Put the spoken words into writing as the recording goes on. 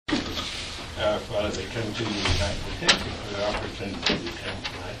Father, they come to you tonight. We thank you for the opportunity to come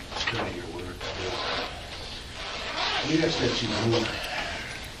tonight, study your word. We ask that you move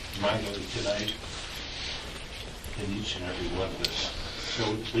mightily tonight in each and every one of us, so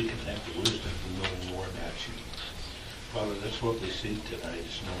we can have the wisdom of knowing more about you. Father, that's what we seek tonight,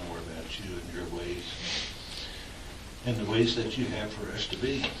 is know more about you and your ways, and the ways that you have for us to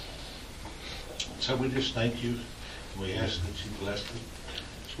be. So we just thank you. We ask that you bless the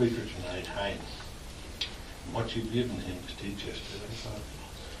speaker tonight, Hein, and what you've given him to teach us today, Father.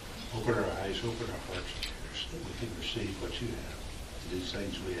 Open our eyes, open our hearts, so that we can receive what you have. These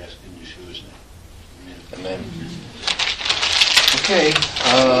things we ask in Yeshua's name. Amen. Okay,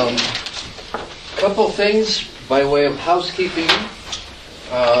 couple things by way of housekeeping.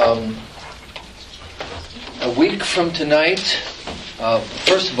 A week from tonight,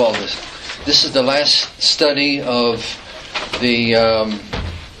 first of all, this is the last study of the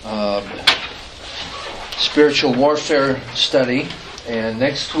spiritual warfare study, and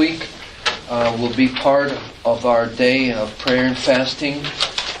next week will be part of our day of prayer and fasting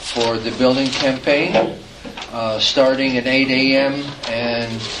for the building campaign, starting at 8 a.m.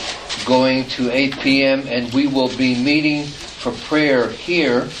 and going to 8 p.m. and we will be meeting for prayer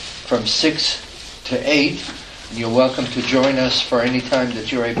here from 6 to 8. You're welcome to join us for any time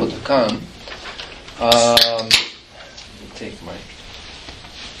that you're able to come. Let me take my...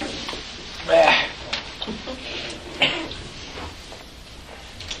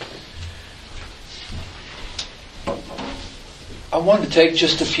 I want to take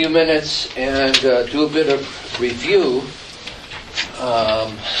just a few minutes and do a bit of review.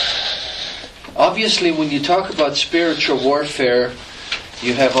 Obviously, when you talk about spiritual warfare,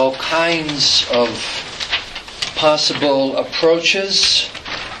 you have all kinds of possible approaches.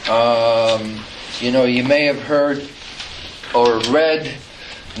 You may have heard or read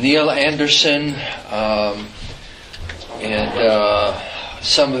Neil Anderson and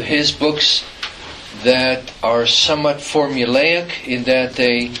some of his books that are somewhat formulaic in that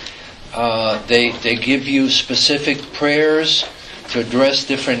they give you specific prayers to address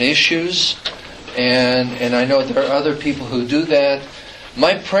different issues, and I know there are other people who do that.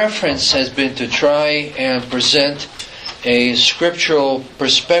 My preference has been to try and present a scriptural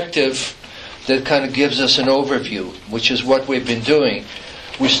perspective that kind of gives us an overview, which is what we've been doing.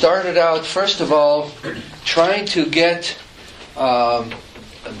 We started out, first of all, trying to get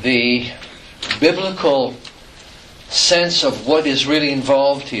the biblical sense of what is really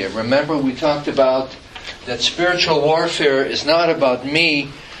involved here. Remember, we talked about that spiritual warfare is not about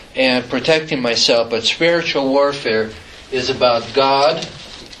me and protecting myself, but spiritual warfare is about God,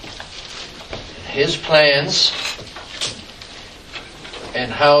 His plans,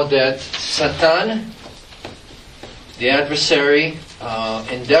 and how that Satan, the adversary,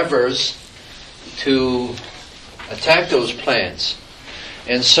 endeavors to attack those plans.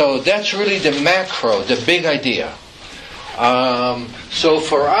 And so that's really the macro, the big idea. So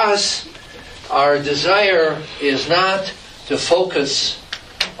for us, our desire is not to focus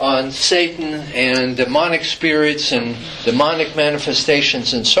on Satan and demonic spirits and demonic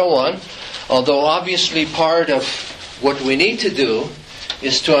manifestations and so on, although obviously part of what we need to do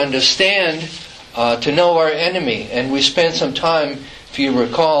is to understand, to know our enemy. And we spent some time, if you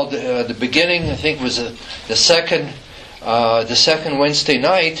recall, the beginning, I think was the second Wednesday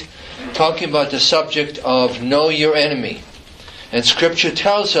night, talking about the subject of know your enemy. And Scripture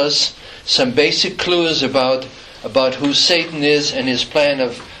tells us some basic clues about who Satan is and his plan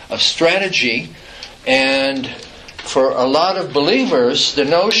of strategy. And for a lot of believers, the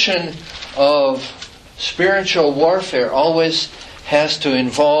notion of spiritual warfare always has to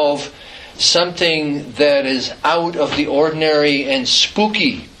involve something that is out of the ordinary and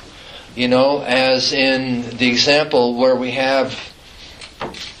spooky. As in the example where we have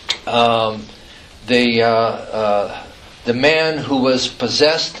the man who was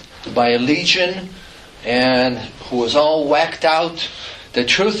possessed by a legion and who was all whacked out. The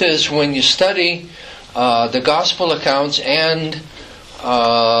truth is, when you study the gospel accounts and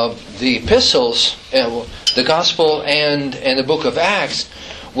the epistles, the gospel and the book of Acts,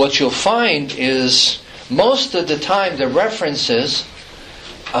 what you'll find is most of the time the references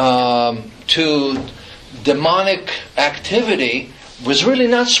to demonic activity was really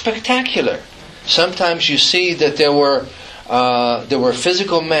not spectacular. Sometimes you see that there were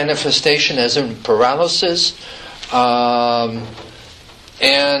physical manifestation, as in paralysis,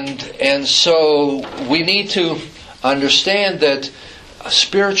 and so we need to understand that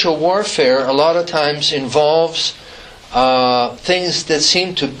spiritual warfare a lot of times involves things that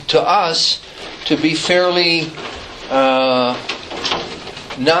seem to us to be fairly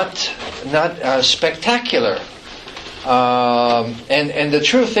not not spectacular. And the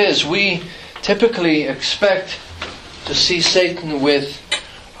truth is, we typically expect to see Satan with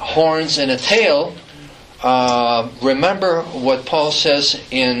horns and a tail. Remember what Paul says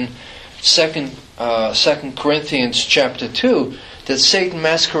in 2 Corinthians chapter 2, that Satan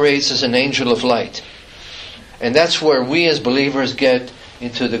masquerades as an angel of light. And that's where we as believers get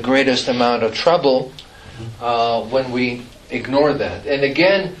into the greatest amount of trouble when we ignore that. And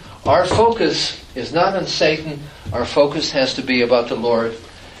again, our focus is not on Satan. Our focus has to be about the Lord.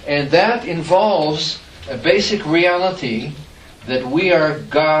 And that involves a basic reality that we are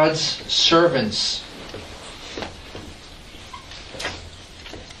God's servants.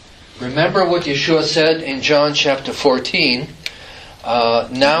 Remember what Yeshua said in John chapter 14.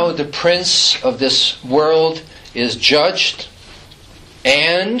 Now the prince of this world is judged,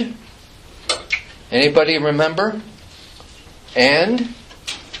 and anybody remember? And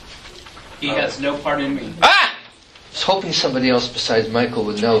he has no part in me. I was hoping somebody else besides Michael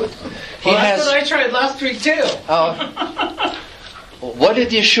would know it. That's what I tried last week too. What did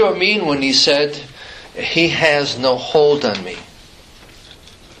Yeshua mean when he said, he has no hold on me?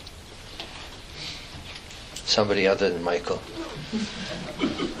 Somebody other than Michael.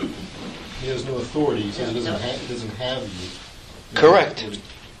 He has no authority. He says he doesn't have you. Correct.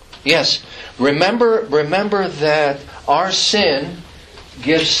 Yes. Remember that our sin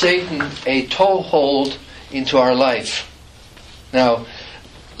gives Satan a toehold into our life. Now,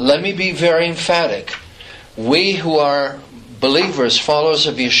 let me be very emphatic. We who are believers, followers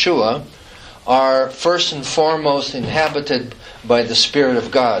of Yeshua, are first and foremost inhabited by the Spirit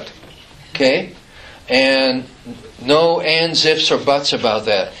of God. Okay? And no ands, ifs, or buts about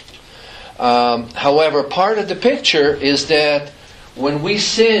that. However, part of the picture is that when we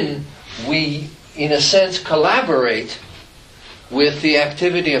sin, we, in a sense, collaborate with the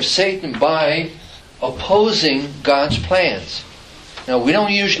activity of Satan by opposing God's plans. Now, we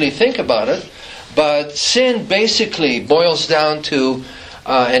don't usually think about it, but sin basically boils down to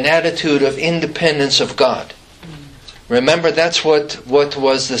an attitude of independence of God. Remember, that's what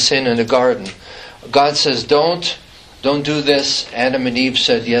was the sin in the garden. God says, don't do this. Adam and Eve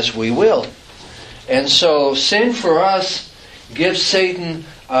said, yes, we will. And so sin for us gives Satan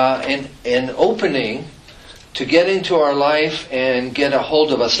an opening to get into our life and get a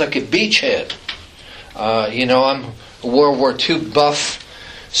hold of us like a beachhead. I'm World War II buff,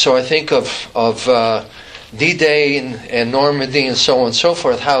 so I think of D-Day and Normandy and so on and so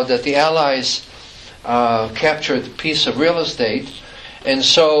forth, how that the Allies captured a piece of real estate. And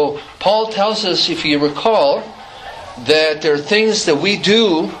so Paul tells us, if you recall, that there are things that we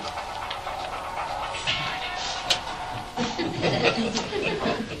do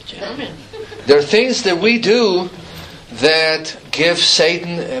that give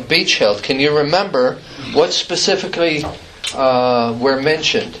Satan a beachhead. Can you remember what specifically were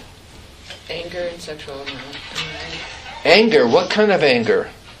mentioned? Anger and sexual arousal. Anger. What kind of anger?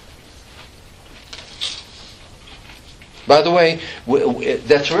 By the way,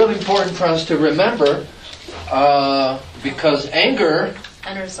 that's really important for us to remember because anger,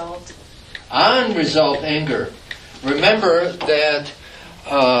 Unresolved anger. Remember that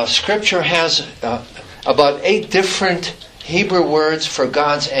Scripture has about 8 different Hebrew words for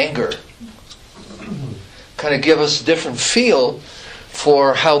God's anger. Kind of give us a different feel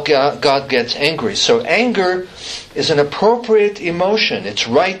for how God gets angry. So anger is an appropriate emotion. It's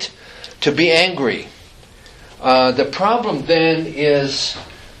right to be angry. The problem then is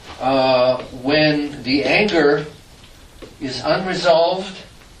when the anger is unresolved,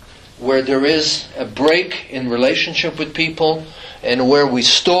 where there is a break in relationship with people, and where we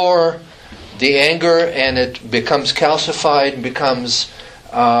store the anger and it becomes calcified, becomes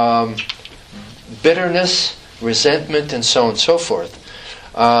bitterness, resentment, and so on and so forth.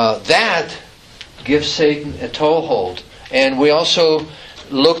 That gives Satan a toehold. And we also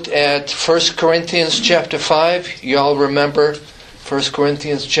looked at 1 Corinthians chapter 5. You all remember 1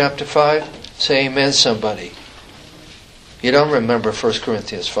 Corinthians chapter 5? Say amen, somebody. You don't remember 1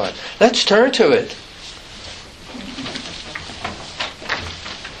 Corinthians 5. Let's turn to it.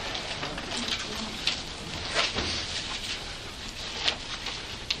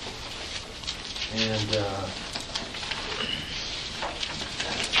 And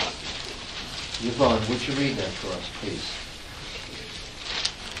Yvonne, would you read that for us, please?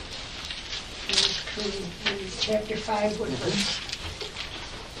 1 Corinthians chapter 5, what verse?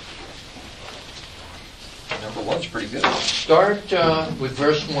 Number 1's pretty good. Start with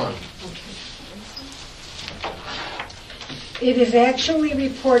verse 1. It is actually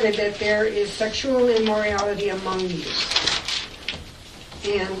reported that there is sexual immorality among you.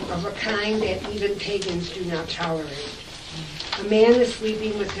 and of a kind that even pagans do not tolerate. A man is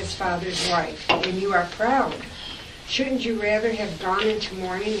sleeping with his father's wife, and you are proud. Shouldn't you rather have gone into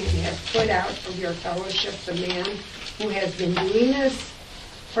mourning and have put out of your fellowship the man who has been doing this?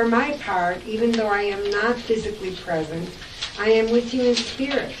 For my part, even though I am not physically present, I am with you in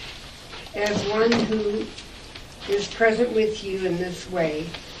spirit. As one who is present with you in this way,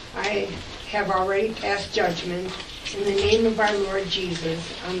 I have already passed judgment in the name of our Lord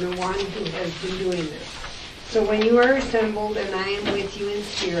Jesus on the one who has been doing this. So when you are assembled and I am with you in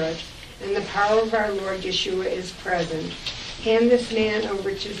spirit, and the power of our Lord Yeshua is present, hand this man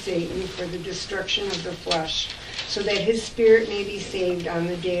over to Satan for the destruction of the flesh, so that his spirit may be saved on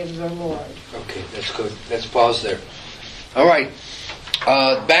the day of the Lord. Okay, that's good. Let's pause there. All right.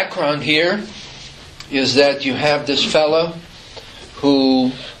 Background here is that you have this fellow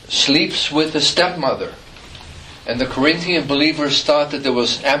who sleeps with the stepmother. And the Corinthian believers thought that there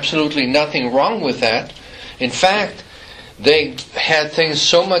was absolutely nothing wrong with that. In fact, they had things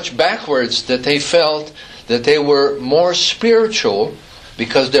so much backwards that they felt that they were more spiritual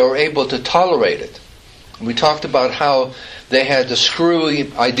because they were able to tolerate it. We talked about how they had the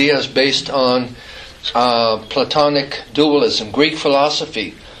screwy ideas based on Platonic dualism, Greek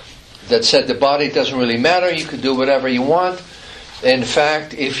philosophy, that said the body doesn't really matter, you can do whatever you want. In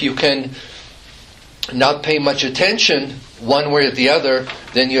fact, if you can not pay much attention one way or the other,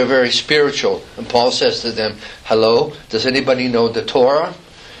 then you're very spiritual. And Paul says to them, hello, does anybody know the Torah?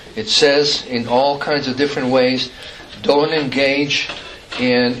 It says in all kinds of different ways, don't engage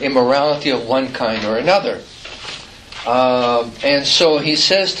in immorality of one kind or another. And so he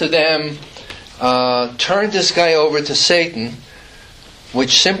says to them, turn this guy over to Satan,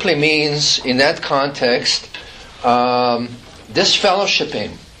 which simply means, in that context,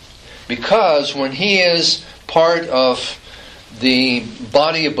 disfellowshipping. Because when he is part of the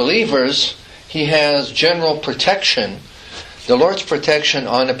body of believers, he has general protection, the Lord's protection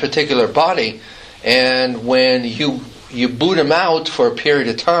on a particular body. And when you boot him out for a period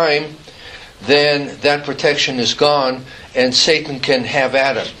of time, then that protection is gone and Satan can have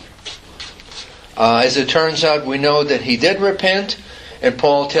at him. As it turns out, we know that he did repent, and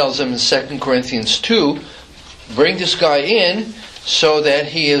Paul tells him in 2 Corinthians 2, bring this guy in so that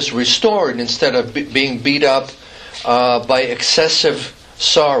he is restored instead of being beat up by excessive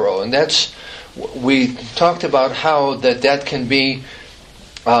sorrow. And we talked about how that can be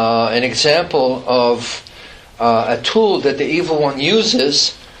an example of a tool that the evil one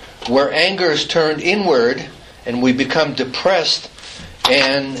uses, where anger is turned inward and we become depressed.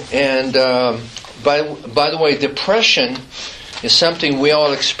 And by the way, depression is something we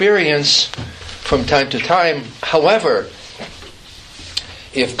all experience from time to time. However,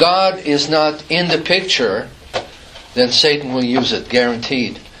 if God is not in the picture, then Satan will use it,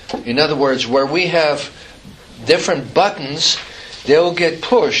 guaranteed. In other words, where we have different buttons, they will get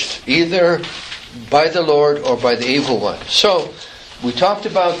pushed either by the Lord or by the evil one. So, we talked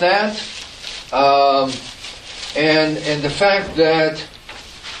about that, and the fact that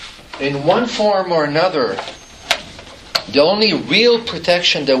in one form or another, the only real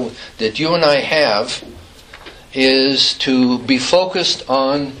protection that you and I have is to be focused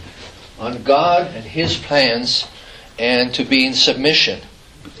on God and His plans and to be in submission.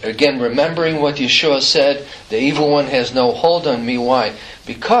 Again, remembering what Yeshua said, the evil one has no hold on me. Why?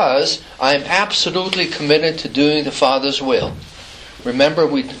 Because I am absolutely committed to doing the Father's will. Remember,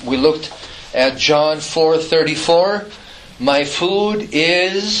 we looked at John 4:34. My food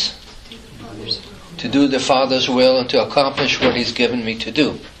is to do the Father's will and to accomplish what He's given me to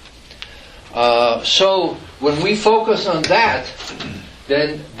do. So when we focus on that,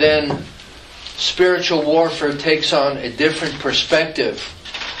 then spiritual warfare takes on a different perspective.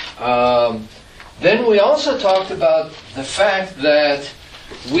 Then we also talked about the fact that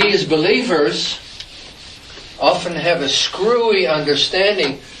we as believers often have a screwy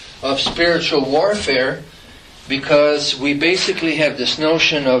understanding of spiritual warfare, because we basically have this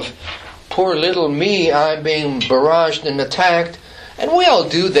notion of poor little me, I'm being barraged and attacked. And we all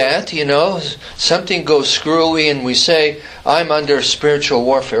do that, you know. Something goes screwy and we say, I'm under spiritual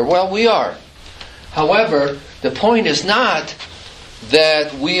warfare. Well, we are. However, the point is not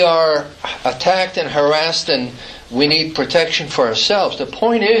that we are attacked and harassed and we need protection for ourselves. The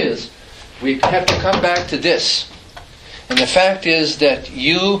point is, we have to come back to this. And the fact is that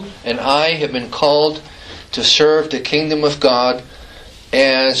you and I have been called to serve the kingdom of God.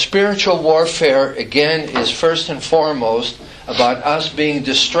 And spiritual warfare, again, is first and foremost about us being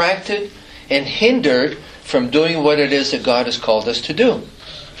distracted and hindered from doing what it is that God has called us to do.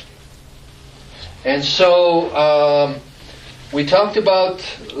 And so, We talked about,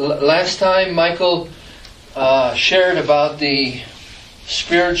 last time Michael shared about the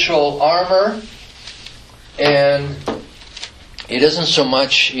spiritual armor, and it isn't so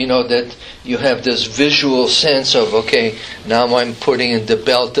much, that you have this visual sense of, okay, now I'm putting in the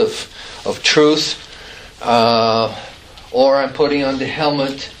belt of truth, or I'm putting on the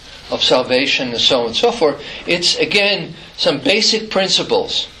helmet of salvation, and so on and so forth. It's, again, some basic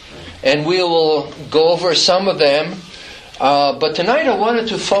principles, and we will go over some of them. But tonight I wanted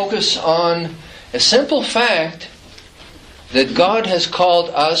to focus on a simple fact that God has called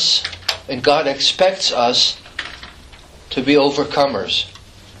us, and God expects us to be overcomers.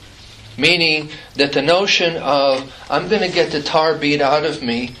 Meaning that the notion of, I'm going to get the tar beat out of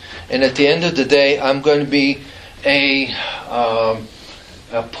me, and at the end of the day, I'm going to be a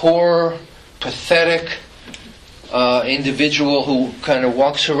poor, pathetic individual who kind of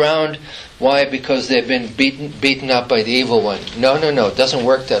walks around. Why? Because they've been beaten up by the evil one. No. It doesn't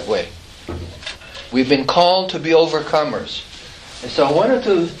work that way. We've been called to be overcomers. And so I wanted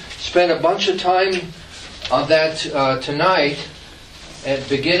to spend a bunch of time on that tonight, and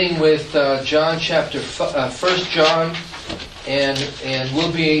beginning with John chapter 1 John, and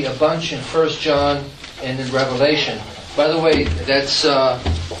we'll be a bunch in 1 John and in Revelation. By the way, that's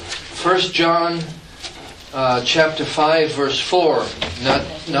 1 John chapter 5 verse 4,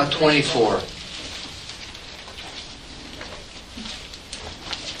 not 24.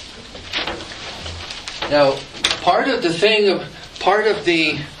 Now, part of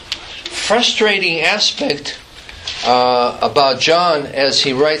the frustrating aspect about John as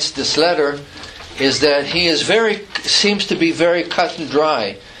he writes this letter is that he seems to be very cut and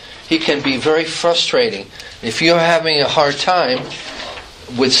dry. He can be very frustrating. If you're having a hard time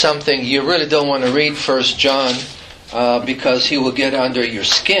with something, you really don't want to read 1 John because he will get under your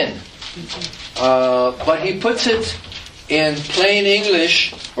skin. But he puts it in plain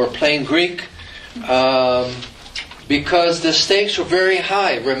English or plain Greek because the stakes were very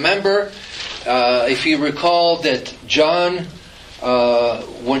high. Remember, if you recall that John,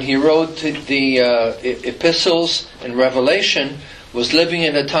 when he wrote the epistles in Revelation, was living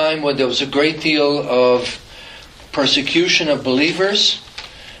in a time when there was a great deal of persecution of believers,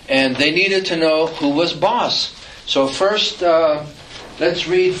 and they needed to know who was boss. So first, let's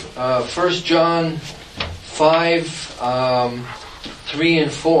read 1 John 5, 3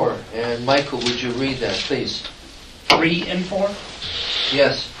 and 4. And Michael, would you read that, please? 3 and 4?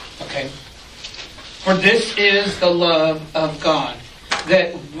 Yes. Okay. For this is the love of God,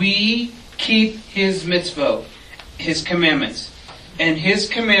 that we keep His mitzvot, His commandments. And His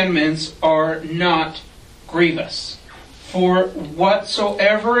commandments are not grievous. For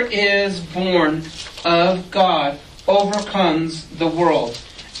whatsoever is born of God overcomes the world.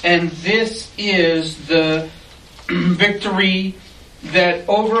 And this is the victory that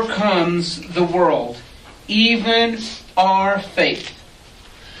overcomes the world, even our faith.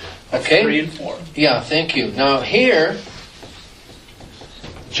 Okay. 3 and 4. Yeah, thank you. Now here,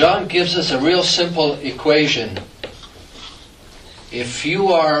 John gives us a real simple equation. If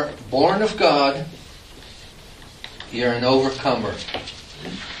you are born of God, you're an overcomer.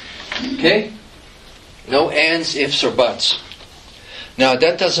 Okay? No ands, ifs, or buts. Now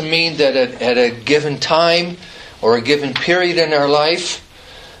that doesn't mean that at a given time or a given period in our life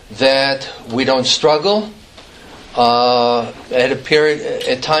that we don't struggle. At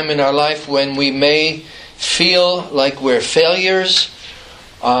a time in our life when we may feel like we're failures,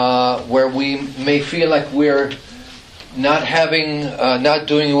 where we may feel like we're not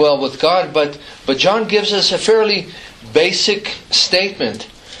doing well with God, but John gives us a fairly basic statement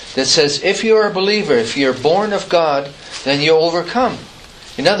that says, if you're a believer, if you're born of God, then you overcome.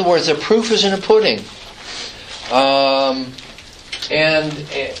 In other words, the proof is in the pudding.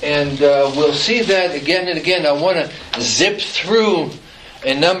 And we'll see that again and again. I want to zip through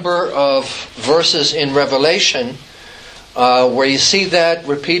a number of verses in Revelation where you see that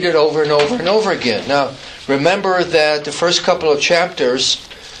repeated over and over and over again. Now, remember that the first couple of chapters,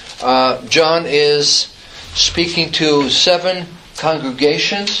 John is speaking to 7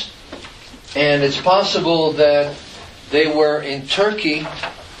 congregations, and it's possible that they were in Turkey.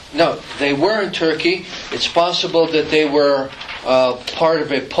 No, they were in Turkey. It's possible that they were part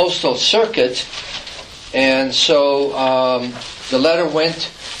of a postal circuit, and so the letter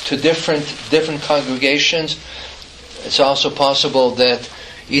went to different congregations. It's also possible that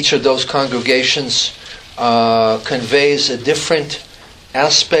each of those congregations conveys a different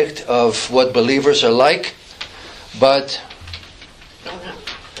aspect of what believers are like. But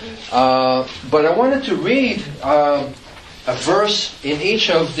I wanted to read a verse in each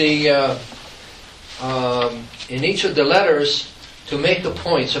of the in each of the letters to make a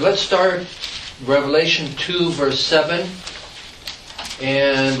point. So let's start Revelation 2, verse 7.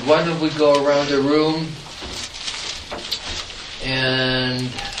 And why don't we go around the room and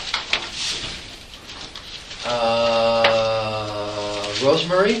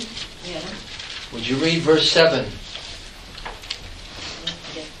Rosemary, Yeah. would you read verse 7?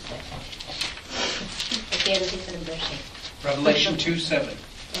 Okay, the different version. Revelation 2:7.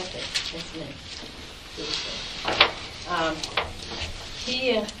 Okay, that's me.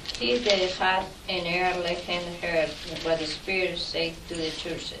 He that hath an ear, let him hear what the Spirit saith to the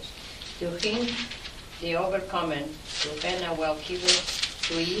churches. To him the overcomer, to him I will give it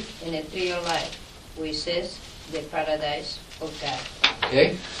to eat in a tree of life, which is the paradise of God.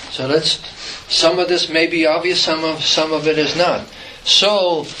 Okay, so some of this may be obvious, some of it is not.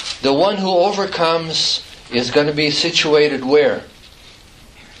 So the one who overcomes is going to be situated where?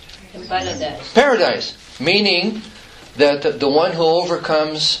 In paradise. Paradise, meaning that the one who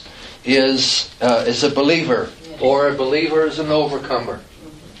overcomes is a believer, or a believer is an overcomer.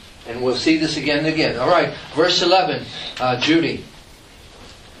 And we'll see this again and again. All right, verse 11, Judy.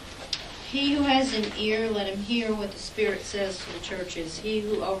 He who has an ear, let him hear what the Spirit says to the churches. He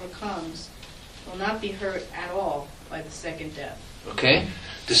who overcomes will not be hurt at all by the second death. Okay,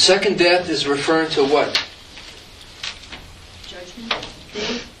 the second death is referring to what? Judgment?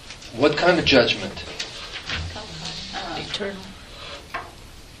 What kind of judgment? Eternal.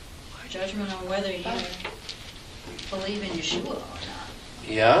 Judgment on whether you believe in Yeshua or not.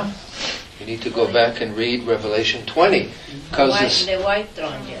 Yeah, you need to go back and read Revelation 20. Because The white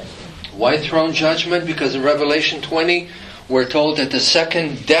throne, yes. white throne judgment, because in Revelation 20 we're told that the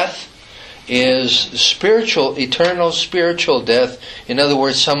second death is spiritual, eternal spiritual death. In other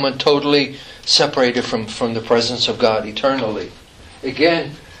words, someone totally separated from the presence of God eternally.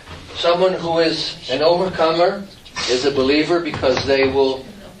 Again, someone who is an overcomer is a believer because they will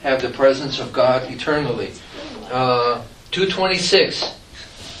have the presence of God eternally. 2:26.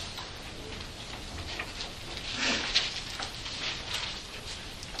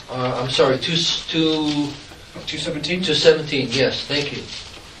 I'm sorry, 2:17? 2:17. Yes, thank you.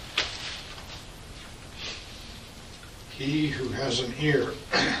 He who has an ear,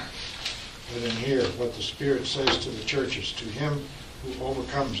 let him hear what the Spirit says to the churches. To him who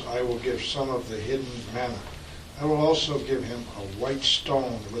overcomes, I will give some of the hidden manna. I will also give him a white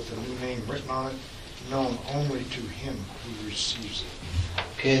stone with a new name written on it, known only to him who receives it.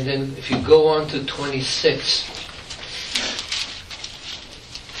 Okay, and then if you go on to 26.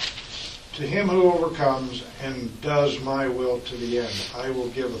 To him who overcomes and does my will to the end, I will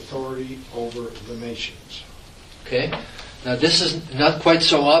give authority over the nations. Okay, now this is not quite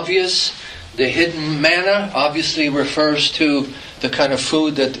so obvious. The hidden manna obviously refers to the kind of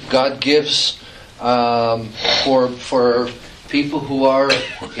food that God gives for people who are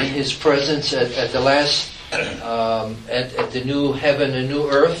in His presence at the last, at the new heaven and new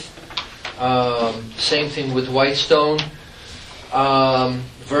earth. Same thing with white stone.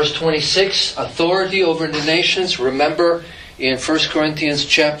 Verse 26, authority over the nations. Remember in 1 Corinthians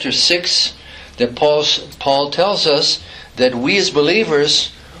chapter 6 that Paul tells us that we as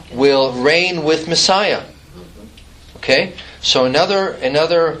believers will reign with Messiah. Okay? So another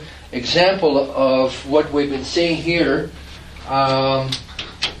example of what we've been seeing here,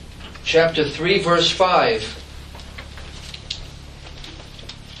 chapter 3, verse 5.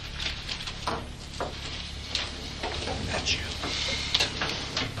 That's you.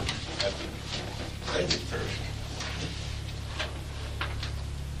 I did first.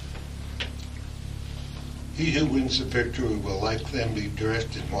 He who wins the victory will like them be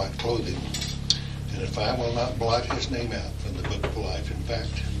dressed in white clothing. And if I will not blot his name out from the book of life, in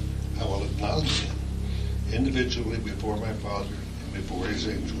fact, I will acknowledge him individually before my Father and before his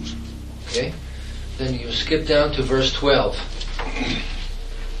angels. Okay? Then you skip down to verse 12.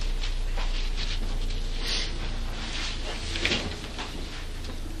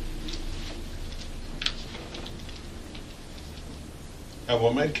 I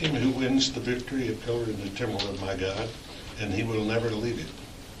will make him who wins the victory a pillar in the temple of my God, and he will never leave it.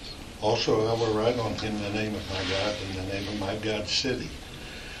 Also I will write on him the name of my God and the name of my God's city,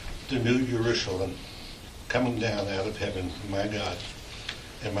 the new Jerusalem, coming down out of heaven from my God,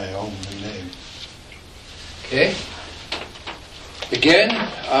 and my own new name. Okay? Again,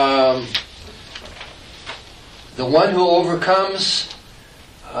 the one who overcomes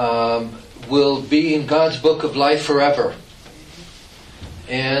will be in God's book of life forever.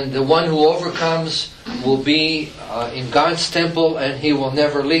 And the one who overcomes will be in God's temple and he will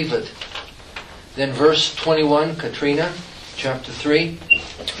never leave it. Then verse 21, Katrina, chapter 3.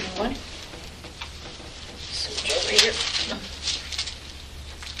 21.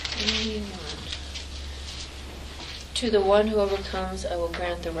 To the one who overcomes, I will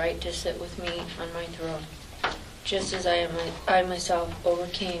grant the right to sit with me on my throne, just as I myself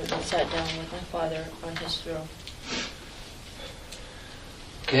overcame and sat down with my Father on his throne.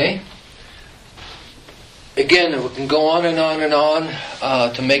 Okay? Again, we can go on and on and on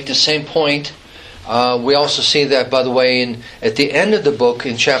to make the same point. We also see that, by the way, at the end of the book,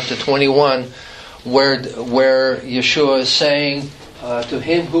 in chapter 21, where Yeshua is saying, to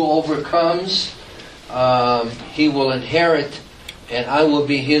him who overcomes, he will inherit, and I will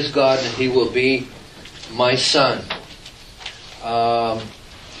be his God, and he will be my son.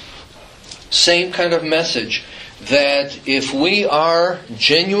 Same kind of message, that if we are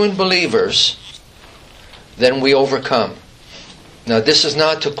genuine believers, then we overcome. Now, this is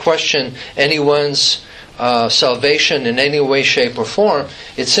not to question anyone's salvation in any way, shape, or form.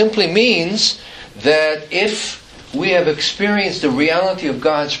 It simply means that if we have experienced the reality of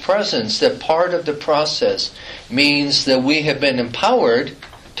God's presence, that part of the process means that we have been empowered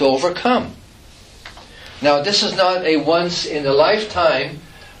to overcome. Now, this is not a once-in-a-lifetime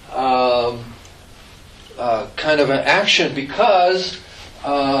kind of an action, because,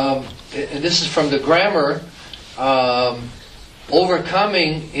 and this is from the grammar,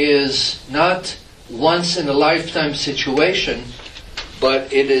 overcoming is not once-in-a-lifetime situation,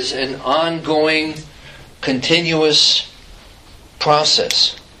 but it is an ongoing, continuous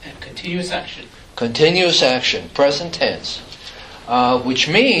process. Continuous action. Continuous action, present tense. Which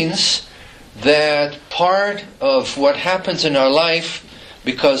means that part of what happens in our life,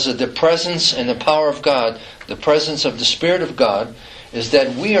 because of the presence and the power of God, the presence of the Spirit of God, is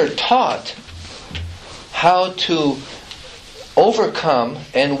that we are taught how to overcome,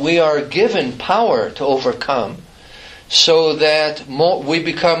 and we are given power to overcome, so that we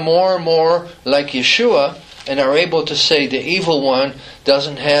become more and more like Yeshua, and are able to say the evil one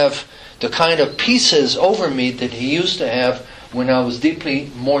doesn't have the kind of pieces over me that he used to have when I was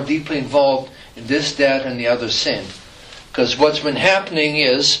more deeply involved in this, that, and the other sin. Because what's been happening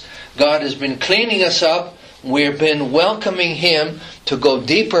is God has been cleaning us up. We've been welcoming him to go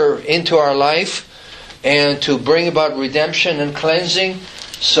deeper into our life and to bring about redemption and cleansing,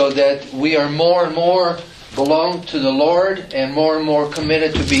 so that we are more and more belong to the Lord and more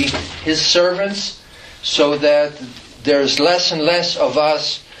committed to be his servants, so that there's less and less of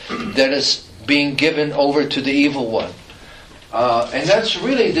us that is being given over to the evil one. And that's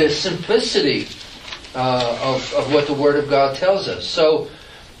really the simplicity of what the Word of God tells us. So,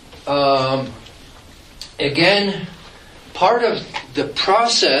 again, part of the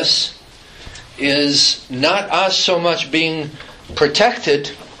process is not us so much being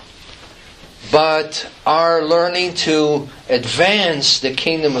protected, but our learning to advance the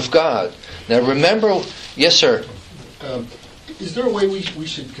kingdom of God. Now remember, yes sir? Is there a way we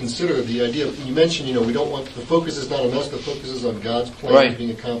should consider the idea, you mentioned, we don't want, the focus is not on us, the focus is on God's plan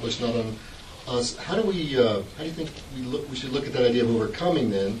being accomplished, not on us. How do you think we should look at that idea of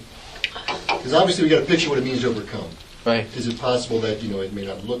overcoming then? Because obviously we got to picture what it means to overcome. Right. Is it possible that, it may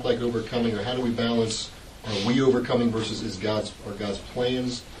not look like overcoming, or how do we balance, are we overcoming versus are God's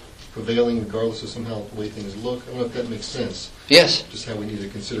plans prevailing regardless of somehow the way things look? I don't know if that makes sense. Yes. Just how we need to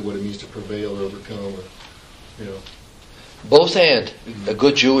consider what it means to prevail or overcome, or, Both and. A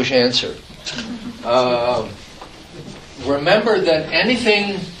good Jewish answer. Remember that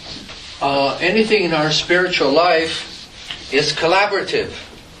anything in our spiritual life is collaborative.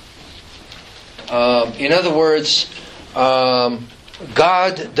 In other words,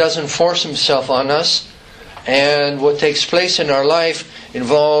 God doesn't force himself on us, and what takes place in our life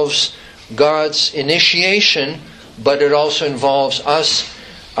involves God's initiation, but it also involves us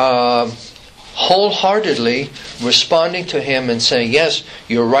wholeheartedly responding to him and saying, yes,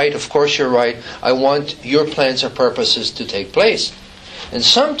 you're right, of course you're right, I want your plans or purposes to take place. And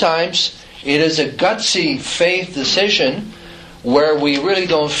sometimes it is a gutsy faith decision where we really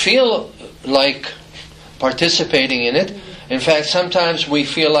don't feel like participating in it. In fact, sometimes we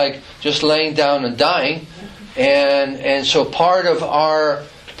feel like just laying down and dying, and so part of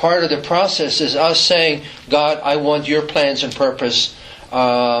the process is us saying, God, I want your plans and purpose,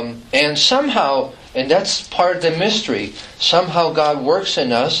 and somehow, and that's part of the mystery, somehow God works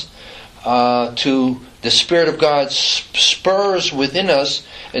in us to the Spirit of God spurs within us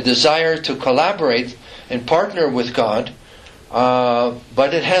a desire to collaborate and partner with God,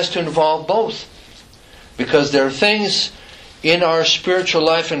 but it has to involve both. Because there are things in our spiritual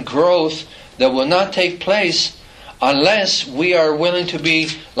life and growth that will not take place unless we are willing to be,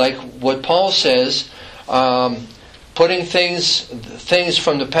 like what Paul says, putting things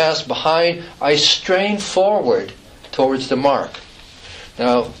from the past behind, I strain forward towards the mark.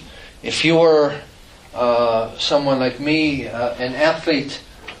 Now, if you were someone like me, an athlete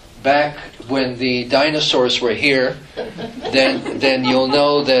back when the dinosaurs were here, then you'll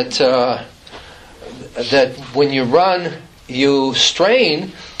know that that when you run, you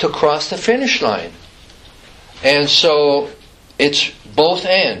strain to cross the finish line. And so it's both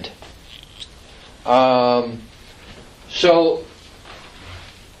and. So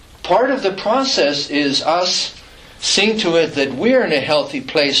part of the process is us seeing to it that we're in a healthy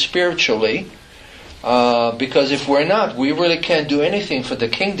place spiritually, because if we're not, we really can't do anything for the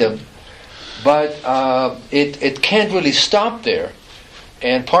kingdom. But it can't really stop there.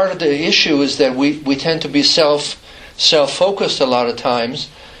 And part of the issue is that we tend to be self-focused a lot of times.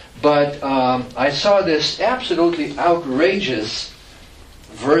 But I saw this absolutely outrageous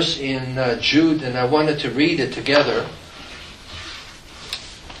verse in Jude, and I wanted to read it together.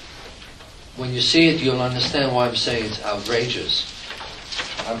 When you see it, you'll understand why I'm saying it's outrageous.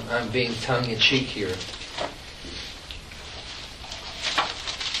 I'm being tongue-in-cheek here.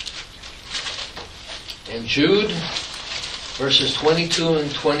 In Jude, verses 22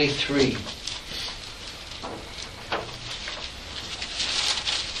 and 23.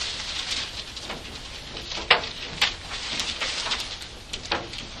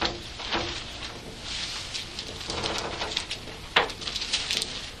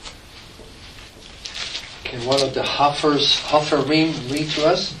 Can one of the Huffer read to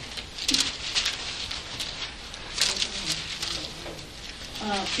us?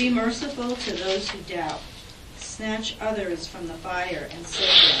 Be merciful to those who doubt. Snatch others from the fire and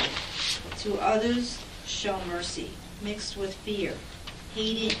save them. To others show mercy, mixed with fear,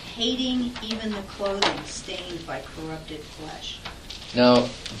 hating even the clothing stained by corrupted flesh. Now,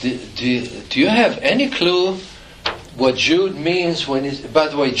 do you have any clue what Jude means when he's... By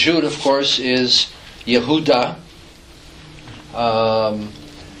the way, Jude, of course, is Yehuda.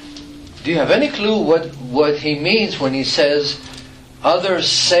 Do you have any clue what he means when he says, others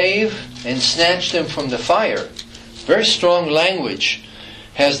save and snatch them from the fire? Very strong language.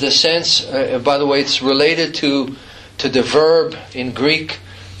 Has the sense, by the way, it's related to the verb in Greek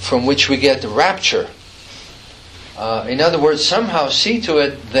from which we get the rapture. In other words, somehow see to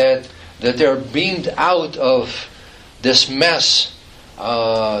it that they're beamed out of this mess,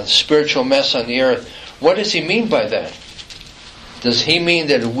 spiritual mess on the earth. What does he mean by that? Does he mean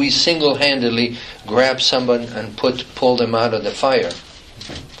that we single-handedly grab someone and pull them out of the fire?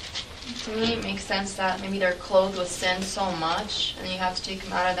 To me, it makes sense that maybe they're clothed with sin so much, and you have to take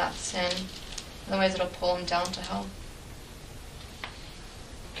them out of that sin. Otherwise, it'll pull them down to hell.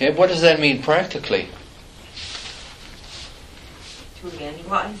 Okay, what does that mean practically? To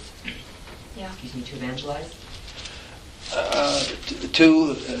evangelize? Yeah. Excuse me, to evangelize?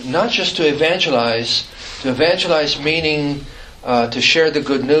 To not just to evangelize meaning to share the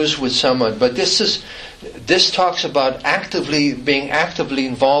good news with someone, but this talks about being actively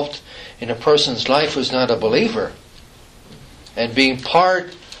involved in a person's life who's not a believer, and being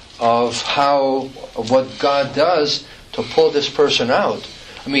part of what God does to pull this person out.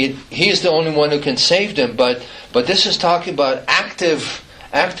 I mean, He's the only one who can save them, but this is talking about active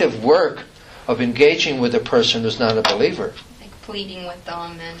work of engaging with a person who's not a believer. Like pleading with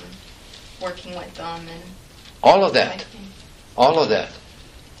them and working with them and all of that. All of that.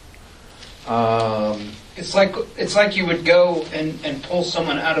 It's like you would go and pull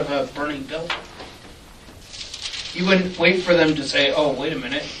someone out of a burning building. You wouldn't wait for them to say, "Oh, wait a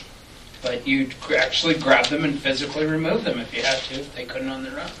minute," but you'd actually grab them and physically remove them if you had to, if they couldn't on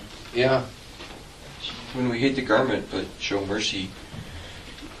their own. Yeah. When we hate the garment but show mercy,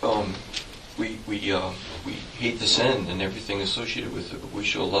 we hate the sin and everything associated with it, but we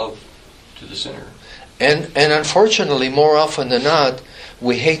show love to the sinner. And unfortunately, more often than not,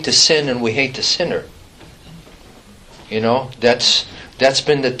 we hate the sin and we hate the sinner. You know, that's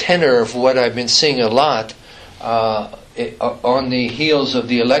been the tenor of what I've been seeing a lot on the heels of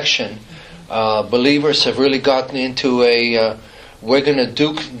the election. Believers have really gotten into we're going to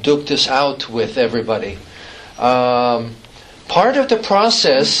duke this out with everybody. Part of the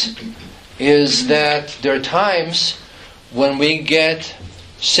process is that there are times when we get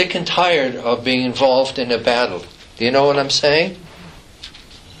sick and tired of being involved in a battle. Do you know what I'm saying?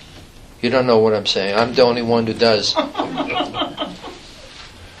 You don't know what I'm saying. I'm the only one who does.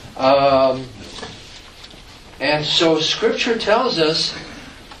 And so Scripture tells us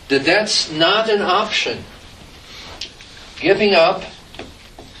that that's not an option. Giving up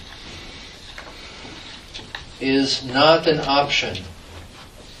is not an option.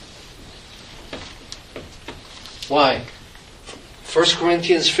 Why? 1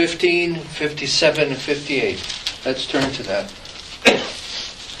 Corinthians 15, 57 and 58. Let's turn to that.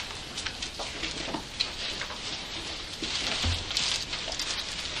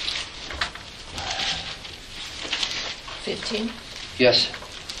 15? Yes,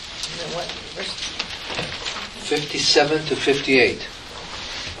 And then what verse? 57 to 58.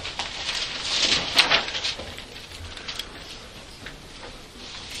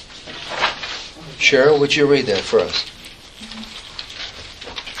 Cheryl, would you read that for us?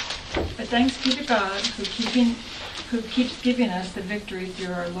 But thanks be to God who keeps giving us the victory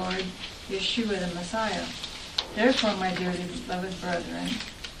through our Lord Yeshua the Messiah. Therefore, my dearly beloved brethren,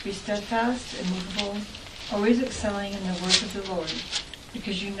 be steadfast, immovable, always excelling in the work of the Lord,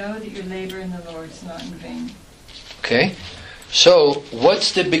 because you know that your labor in the Lord is not in vain. Okay, so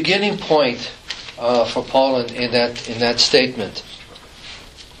what's the beginning point for Paul in that statement?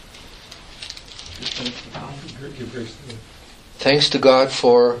 Give grace to Thanks to God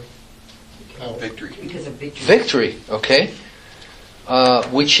for Victory. Because of victory. victory, okay,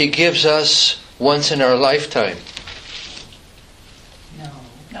 which He gives us once in our lifetime. No.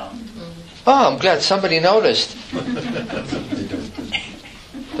 No. Oh, I'm glad somebody noticed.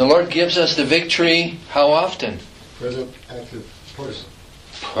 The Lord gives us the victory how often? Present, active, participle.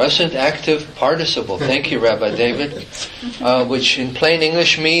 Present, active, participle. Thank you, Rabbi David. Which in plain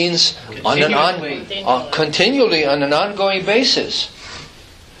English means continually on an ongoing basis.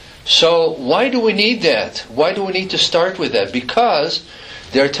 So why do we need that? Why do we need to start with that? Because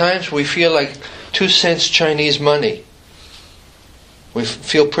there are times we feel like 2 cents Chinese money. We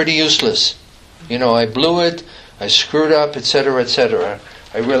feel pretty useless. I blew it, I screwed up, etc., etc.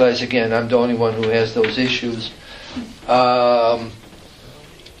 I realize again, I'm the only one who has those issues. But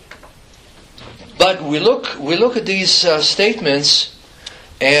we look at these statements,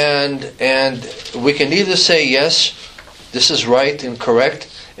 and we can either say yes, this is right and correct,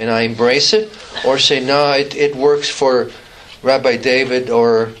 and I embrace it, or say no, it works for Rabbi David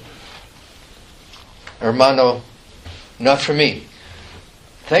or Hermano, not for me.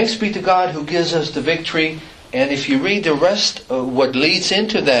 Thanks be to God who gives us the victory. And if you read the rest of what leads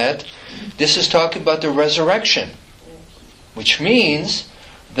into that, this is talking about the resurrection, which means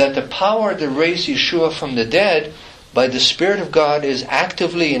that the power that raised Yeshua from the dead by the Spirit of God is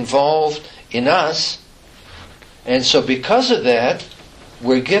actively involved in us. And so because of that,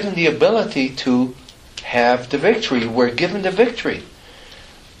 we're given the ability to have the victory. We're given the victory.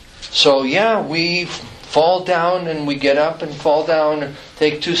 So yeah, we fall down and we get up and fall down and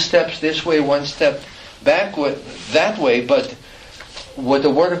take 2 steps this way, 1 step back that way. But what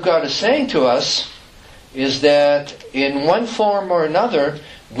the Word of God is saying to us is that in one form or another,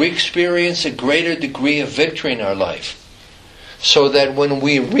 we experience a greater degree of victory in our life. So that when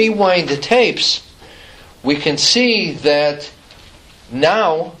we rewind the tapes, we can see that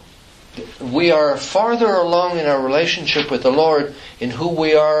now we are farther along in our relationship with the Lord in who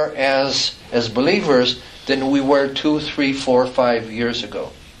we are as believers than we were 2, 3, 4, 5 years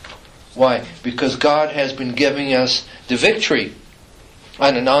ago. Why? Because God has been giving us the victory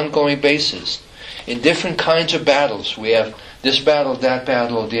on an ongoing basis. In different kinds of battles. We have this battle, that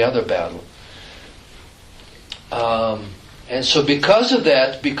battle, the other battle. And so because of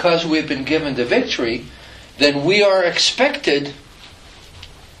that, because we've been given the victory, then we are expected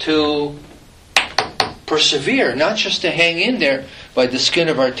to persevere, not just to hang in there by the skin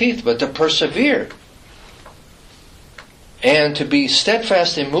of our teeth, but to persevere. And to be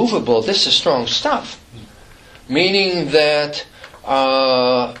steadfast and immovable. This is strong stuff. Meaning that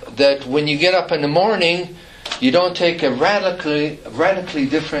that when you get up in the morning, you don't take a radically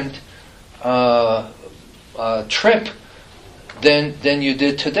different trip than you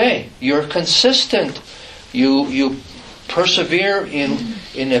did today. You're consistent. You persevere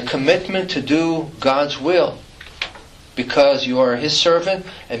in a commitment to do God's will because you are His servant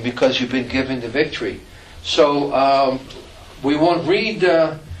and because you've been given the victory. So we won't read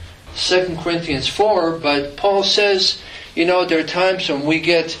 2 Corinthians 4, but Paul says, there are times when we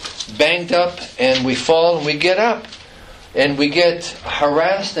get banged up and we fall and we get up. And we get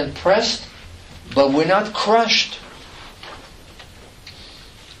harassed and pressed, but we're not crushed.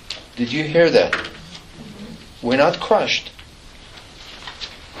 Did you hear that? We're not crushed.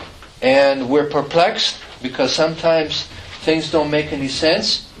 And we're perplexed because sometimes things don't make any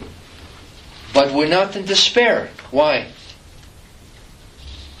sense. But we're not in despair. Why?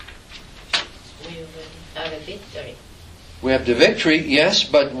 We have a victory. We have the victory, yes,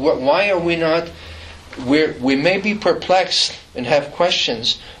 but why are we not? We may be perplexed and have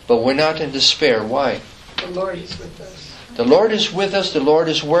questions, but we're not in despair. Why? The Lord is with us. The Lord is with us, the Lord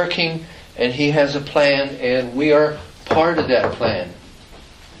is working, and He has a plan, and we are part of that plan.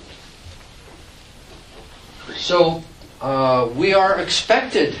 So, we are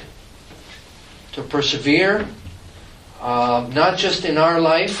expected to persevere, not just in our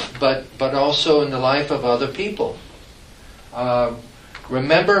life, but also in the life of other people.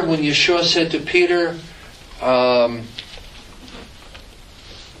 Remember when Yeshua said to Peter, I'm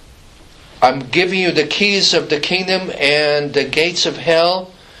giving you the keys of the kingdom, and the gates of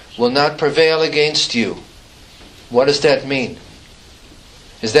hell will not prevail against you. What does that mean?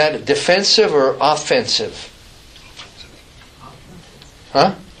 Is that defensive or offensive?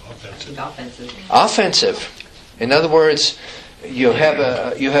 Huh? Offensive. Offensive. In other words, you have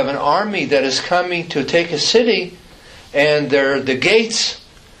an army that is coming to take a city, and they're the gates,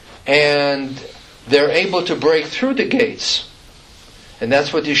 and they're able to break through the gates. And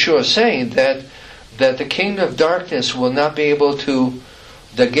that's what Yeshua is saying, that the kingdom of darkness will not be able to,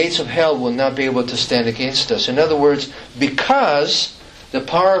 the gates of hell will not be able to stand against us. In other words, because the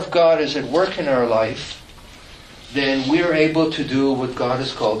power of God is at work in our life, then we are able to do what God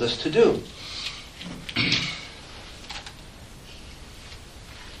has called us to do.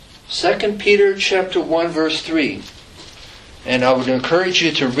 2 Peter chapter 1 verse 3. And I would encourage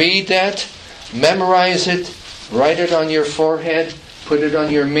you to read that, memorize it, write it on your forehead, put it on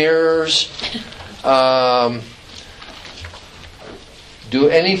your mirrors. Do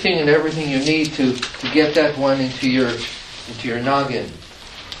anything and everything you need to get that one into your noggin.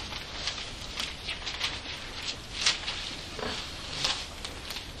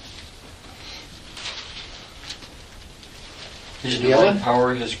 His divine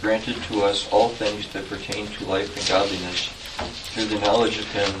power has granted to us all things that pertain to life and godliness, through the knowledge of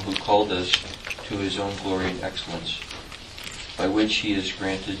Him who called us to His own glory and excellence, by which He has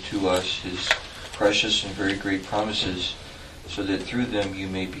granted to us His precious and very great promises, so that through them you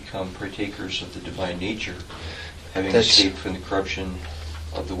may become partakers of the divine nature, having escaped from the corruption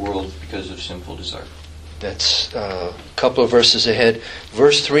of the world because of sinful desire. That's a couple of verses ahead.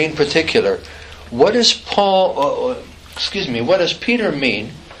 Verse 3 in particular. What does what does Peter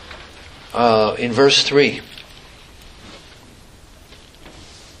mean in verse 3?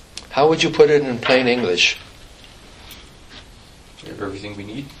 How would you put it in plain English? We have everything we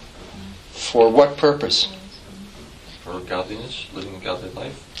need. For what purpose? For godliness, living a godly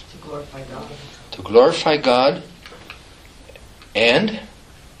life. To glorify God. To glorify God and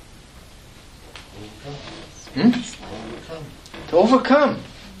to overcome.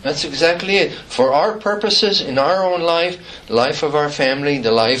 That's exactly it. For our purposes, in our own life, the life of our family,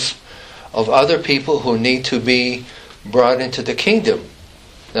 the life of other people who need to be brought into the kingdom.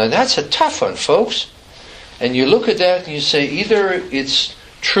 Now that's a tough one, folks. And you look at that and you say, either it's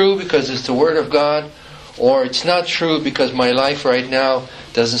true because it's the Word of God, or it's not true because my life right now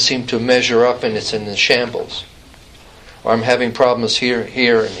doesn't seem to measure up and it's in the shambles. Or I'm having problems here,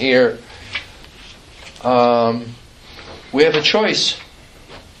 here, and here. We have a choice.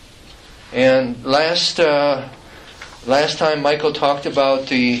 And last time Michael talked about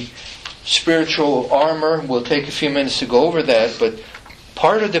the spiritual armor. We'll take a few minutes to go over that, but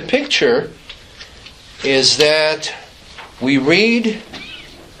part of the picture is that we read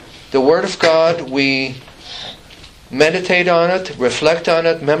the Word of God, we meditate on it, reflect on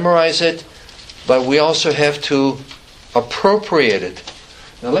it, memorize it, but we also have to appropriate it.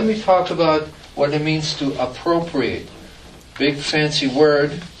 Now let me talk about what it means to appropriate. Big fancy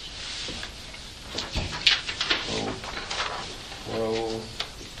word.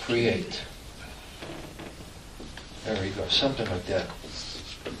 Appropriate. There we go, something like that.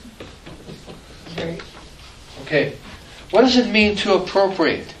 Okay, what does it mean to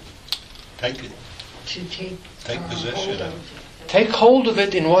appropriate? Take it. To take possession of it. Take hold of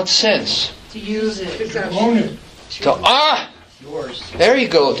it in what sense? To use it. To own it. Yours. There you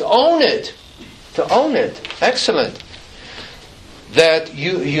go. To own it. To own it. Excellent. That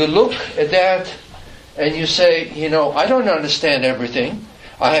you look at that and you say, I don't understand everything.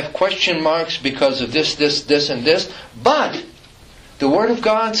 I have question marks because of this, and this. But the Word of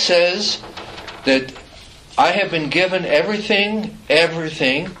God says that I have been given everything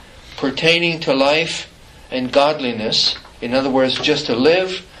pertaining to life and godliness. In other words, just to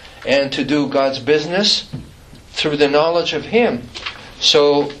live and to do God's business through the knowledge of Him.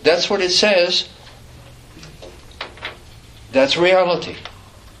 So that's what it says. That's reality.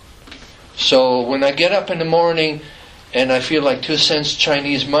 So when I get up in the morning and I feel like 2 cents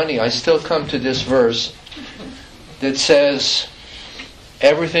Chinese money, I still come to this verse that says,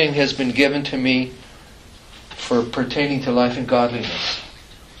 everything has been given to me for pertaining to life and godliness.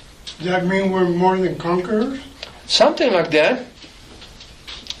 Does that mean we're more than conquerors? Something like that.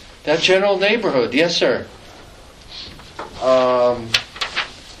 That general neighborhood, yes sir.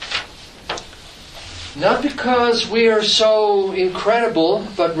 Not because we are so incredible,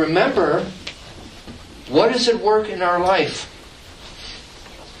 but remember, what is at work in our life?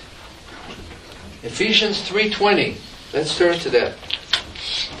 Ephesians 3:20. Let's turn to that.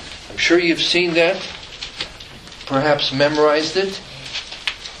 I'm sure you've seen that, perhaps memorized it.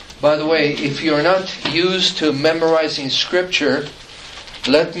 By the way, if you're not used to memorizing Scripture,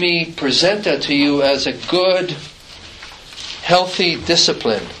 let me present that to you as a good, healthy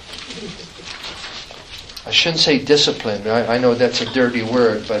discipline. I shouldn't say discipline. I know that's a dirty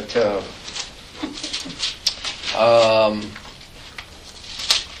word, but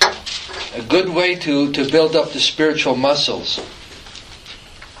a good way to build up the spiritual muscles.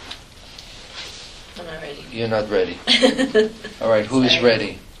 I'm not ready. You're not ready. All right, who is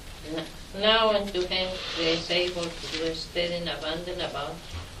ready? Now unto him that is able to do exceeding abundant above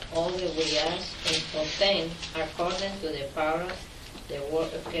all that we ask and obtain according to the power that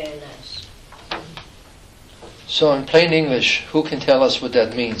worketh in us. So in plain English, who can tell us what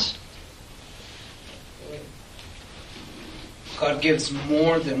that means? God gives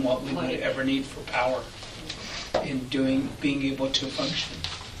more than what we would ever need for power in being able to function.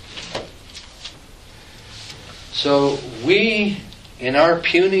 So we, in our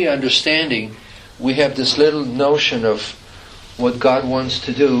puny understanding, we have this little notion of what God wants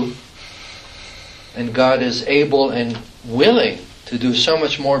to do, and God is able and willing to do so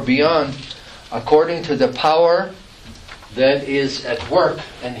much more beyond, according to the power that is at work.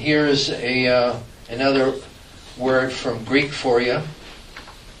 And here's another word from Greek for you,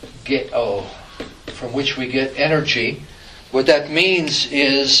 from which we get energy. What that means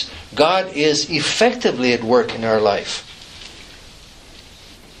is God is effectively at work in our life.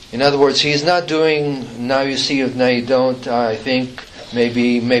 In other words, He's not doing now you see it, now you don't, I think,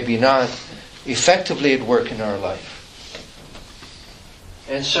 maybe not. Effectively at work in our life.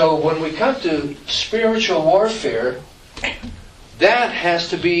 And so when we come to spiritual warfare, that has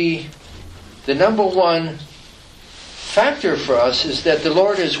to be the number one factor for us, is that the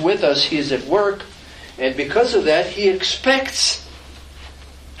Lord is with us, He is at work, and because of that He expects,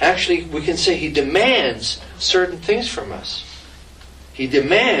 actually we can say He demands certain things from us. He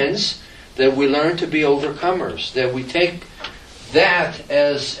demands that we learn to be overcomers, that we take that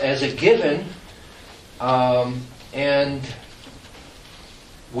as a given, and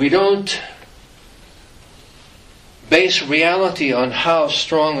we don't base reality on how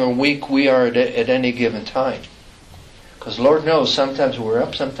strong or weak we are at any given time. Because Lord knows sometimes we're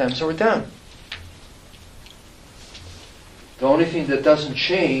up, sometimes we're down. The only thing that doesn't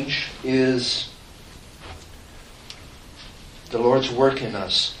change is the Lord's work in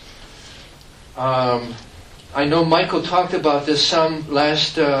us. I know Michael talked about this some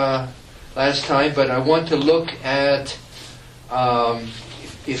last time, but I want to look at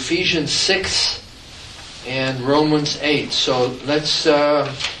Ephesians 6 and Romans 8. So let's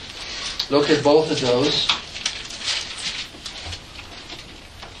look at both of those.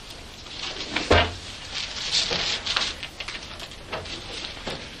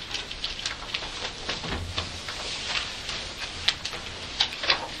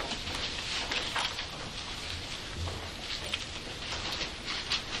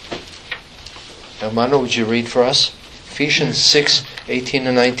 Hermano, would you read for us? Ephesians 6, 18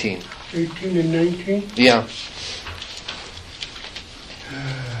 and 19. 18 and 19? Yeah.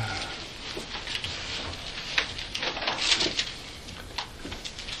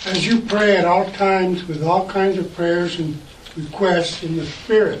 As you pray at all times with all kinds of prayers and requests in the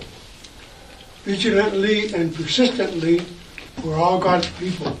Spirit, vigilantly and persistently for all God's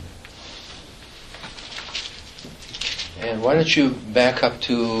people. And why don't you back up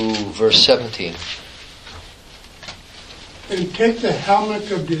to verse 17? And take the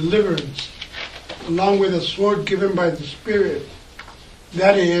helmet of deliverance, along with a sword given by the Spirit,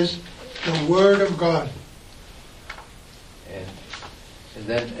 that is, the Word of God. And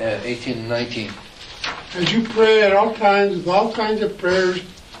then 18 and 19. As you pray at all times with all kinds of prayers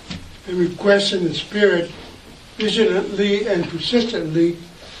and requests in the Spirit, vigilantly and persistently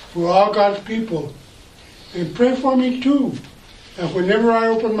for all God's people. And pray for me too, that whenever I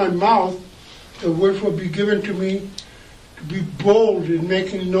open my mouth, the words will be given to me to be bold in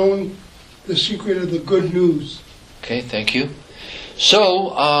making known the secret of the good news. Okay, thank you.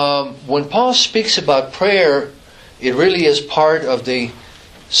 So, when Paul speaks about prayer, it really is part of the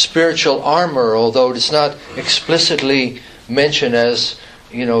spiritual armor, although it's not explicitly mentioned as,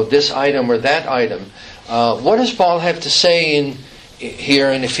 this item or that item. What does Paul have to say here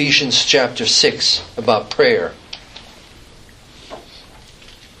in Ephesians chapter 6 about prayer?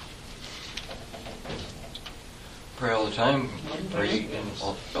 Pray all the time. Pray in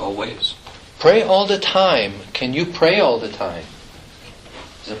all ways. Pray all the time. Can you pray all the time?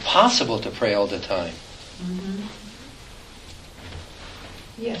 Is it possible to pray all the time? Mm-hmm.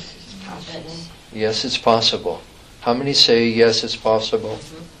 Yes, it's possible. Yes, it's possible. How many say yes, it's possible?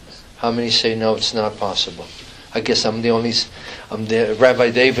 How many say no, it's not possible? I guess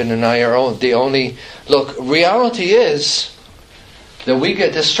Rabbi David and I are the only. Look, reality is that we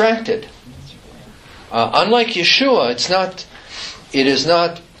get distracted. Unlike Yeshua, it is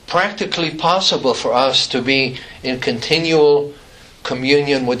not practically possible for us to be in continual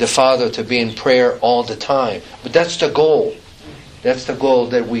communion with the Father, to be in prayer all the time. But that's the goal. That's the goal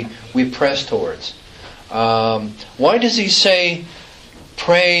that we press towards. Why does he say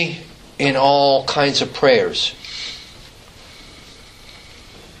pray in all kinds of prayers?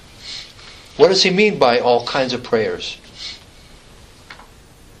 What does he mean by all kinds of prayers?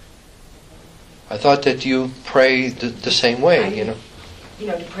 I thought that you pray the same way,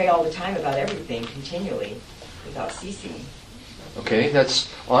 to pray all the time about everything, continually, without ceasing. Okay,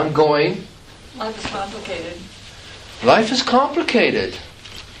 that's ongoing. Life is complicated. Life is complicated.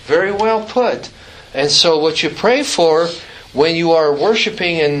 Very well put. And so what you pray for when you are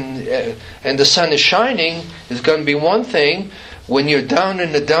worshiping and the sun is shining is going to be one thing. When you're down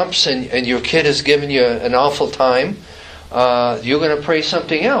in the dumps and your kid has given you an awful time, you're going to pray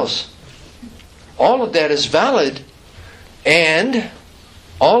something else. All of that is valid, and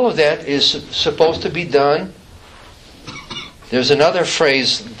all of that is supposed to be done. There's another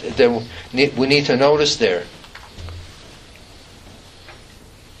phrase that we need to notice there.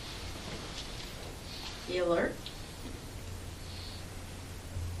 Be alert.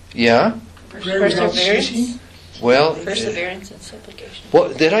 Yeah? Perseverance. Well, Perseverance and supplication.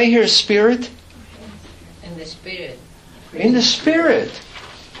 What did I hear? Spirit? In the Spirit. In the Spirit.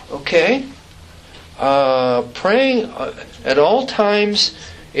 Okay. Praying at all times,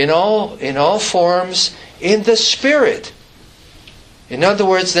 in all forms, in the Spirit. In other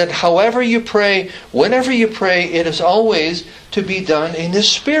words, that however you pray, whenever you pray, it is always to be done in the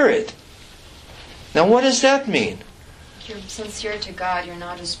Spirit. Now, what does that mean? If you're sincere to God, you're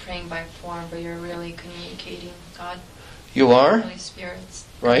not just praying by form, but you're really communicating with God. You are? Holy Spirit's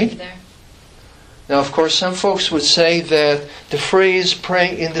right there. Now, of course, some folks would say that the phrase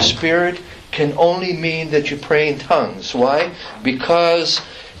praying in the Spirit can only mean that you pray in tongues. Why? Because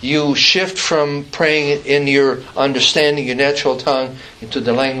you shift from praying in your understanding, your natural tongue, into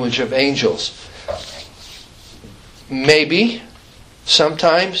the language of angels. Maybe,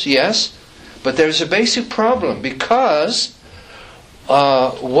 sometimes, yes, but there's a basic problem, because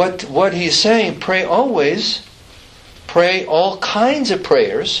what he's saying, pray always, pray all kinds of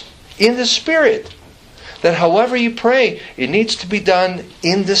prayers in the Spirit. That however you pray, it needs to be done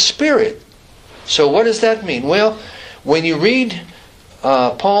in the Spirit. So what does that mean? Well, when you read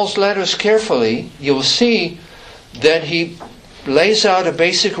Paul's letters carefully, you'll see that he lays out a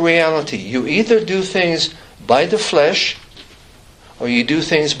basic reality. You either do things by the flesh, or you do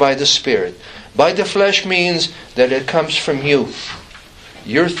things by the Spirit. By the flesh means that it comes from you.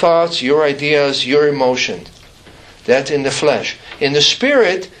 Your thoughts, your ideas, your emotion. That's in the flesh. In the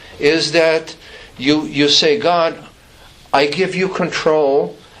Spirit is that you say, God, I give you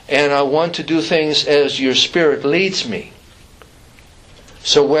control, and I want to do things as your Spirit leads me.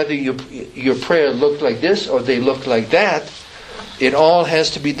 So whether your prayer looked like this or they look like that, it all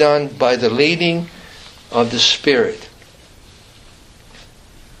has to be done by the leading of the Spirit.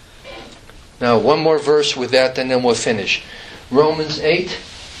 Now, one more verse with that, and then we'll finish. Romans 8,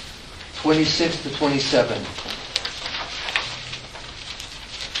 26 to 27.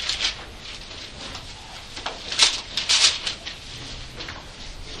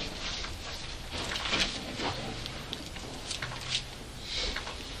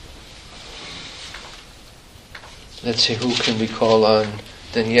 Let's see, who can we call on?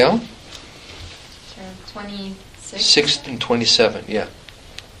 Danielle? Sure. 26. 6 and 27, yeah.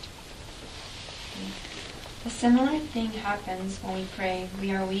 A similar thing happens when we pray.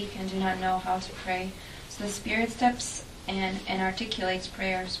 We are weak and do not know how to pray. So the Spirit steps in and articulates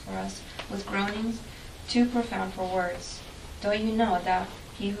prayers for us with groanings too profound for words. Don't you know that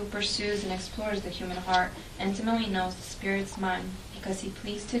He who pursues and explores the human heart intimately knows the Spirit's mind, because He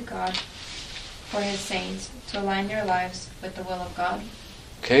pleased to God for His saints to align their lives with the will of God?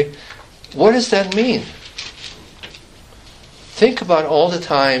 Okay. What does that mean? Think about all the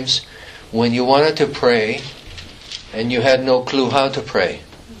times when you wanted to pray and you had no clue how to pray.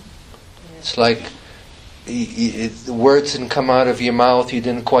 It's like the words didn't come out of your mouth, you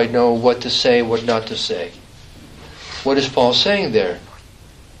didn't quite know what to say, what not to say. What is Paul saying there?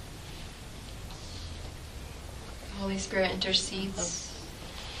 The Holy Spirit intercedes.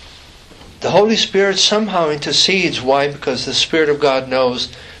 The Holy Spirit somehow intercedes. Why? Because the Spirit of God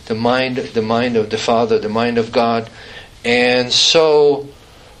knows the mind of the Father, the mind of God. And so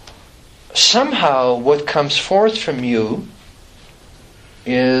somehow what comes forth from you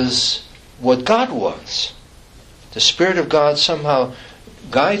is what God wants. The Spirit of God somehow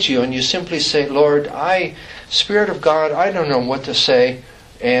guides you, and you simply say, Lord, Spirit of God, I don't know what to say,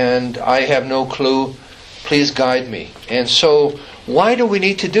 and I have no clue. Please guide me. And so, why do we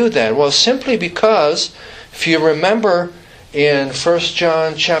need to do that? Well, simply because, if you remember in 1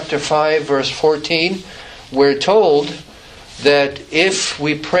 John chapter 5, verse 14, we're told that if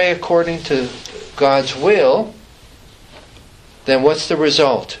we pray according to God's will, then what's the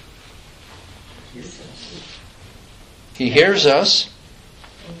result? He hears us.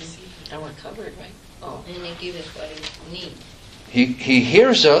 And we're covered, right? Oh, and He gives us what we need. He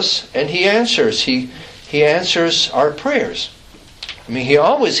hears us and He answers. He answers our prayers. I mean, He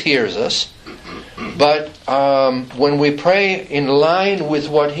always hears us. But when we pray in line with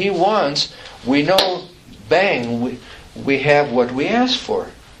what He wants, we know, bang, we have what we ask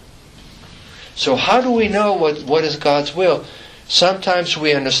for. So how do we know what is God's will? Sometimes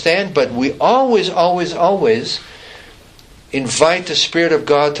we understand, but we always invite the Spirit of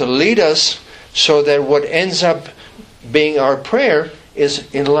God to lead us so that what ends up being our prayer is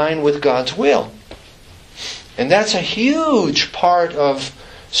in line with God's will. And that's a huge part of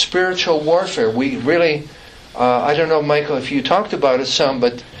spiritual warfare. We really, I don't know, Michael, if you talked about it some,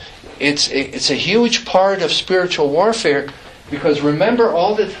 but it's a huge part of spiritual warfare, because remember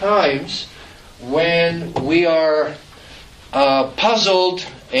all the times when we are puzzled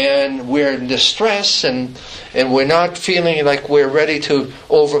and we're in distress and we're not feeling like we're ready to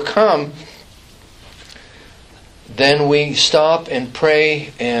overcome, then we stop and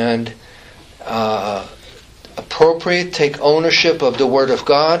pray and take ownership of the Word of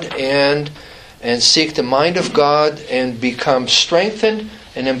God and seek the mind of God and become strengthened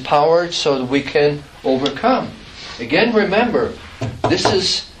and empowered so that we can overcome. Again, remember, this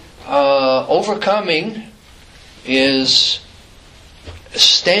is overcoming is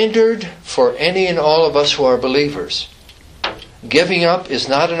standard for any and all of us who are believers. Giving up is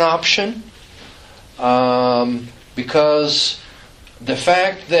not an option, because the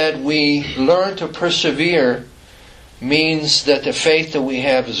fact that we learn to persevere means that the faith that we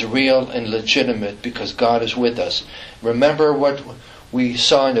have is real and legitimate because God is with us. Remember what we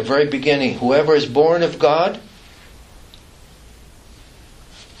saw in the very beginning. Whoever is born of God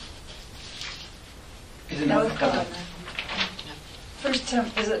is an overcomer.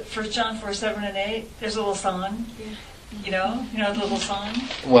 Is it 1 John 4, 7 and 8? There's a little song. You know the little song?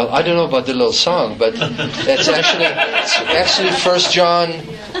 Well, I don't know about the little song, but it's actually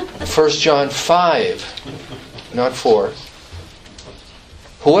 1 John 5, not 4.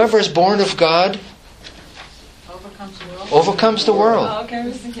 Whoever is born of God overcomes the world. Oh, okay, I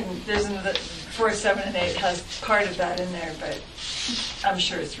was thinking there's another 4, 7 and 8 has part of that in there, but I'm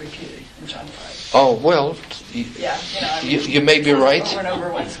sure it's repeated in John 5. Oh, well, you may be right. Over and over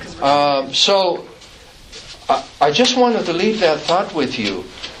once, 'cause so, I just wanted to leave that thought with you.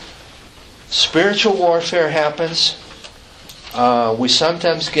 Spiritual warfare happens. We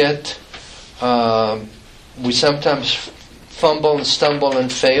sometimes fumble and stumble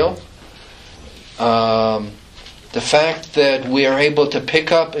and fail. The fact that we are able to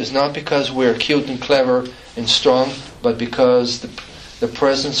pick up is not because we're cute and clever and strong, but because the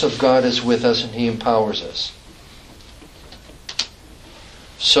presence of God is with us and He empowers us.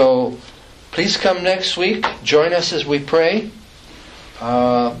 So, please come next week. Join us as we pray,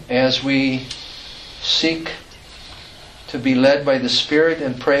 as we seek to be led by the Spirit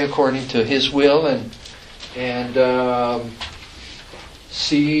and pray according to His will and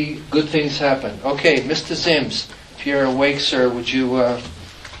see good things happen. Okay, Mr. Zims, if you're awake, sir, would you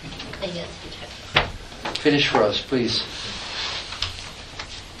finish for us, please?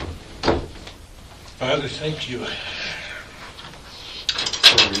 Father, thank you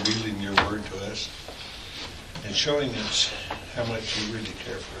for revealing your word to us and showing us how much you really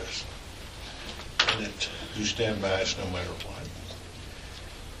care for us and that you stand by us no matter what.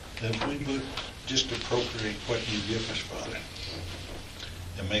 And if we would just appropriate what you give us, Father,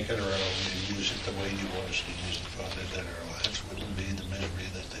 and make it our own and use it the way you want us to use it, Father, that our lives wouldn't be the misery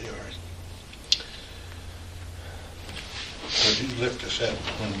that they are. Lord, you lift us up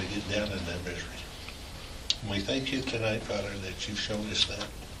when we get down in that misery. We thank you tonight, Father, that you've shown us that.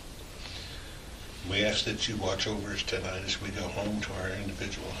 We ask that you watch over us tonight as we go home to our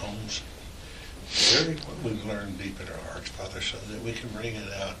individual homes. Bury what we've learned deep in our hearts, Father, so that we can bring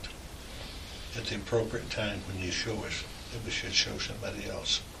it out at the appropriate time when you show us that we should show somebody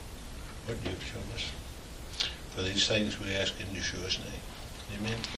else what you've shown us. For these things we ask in Yeshua's name. Amen.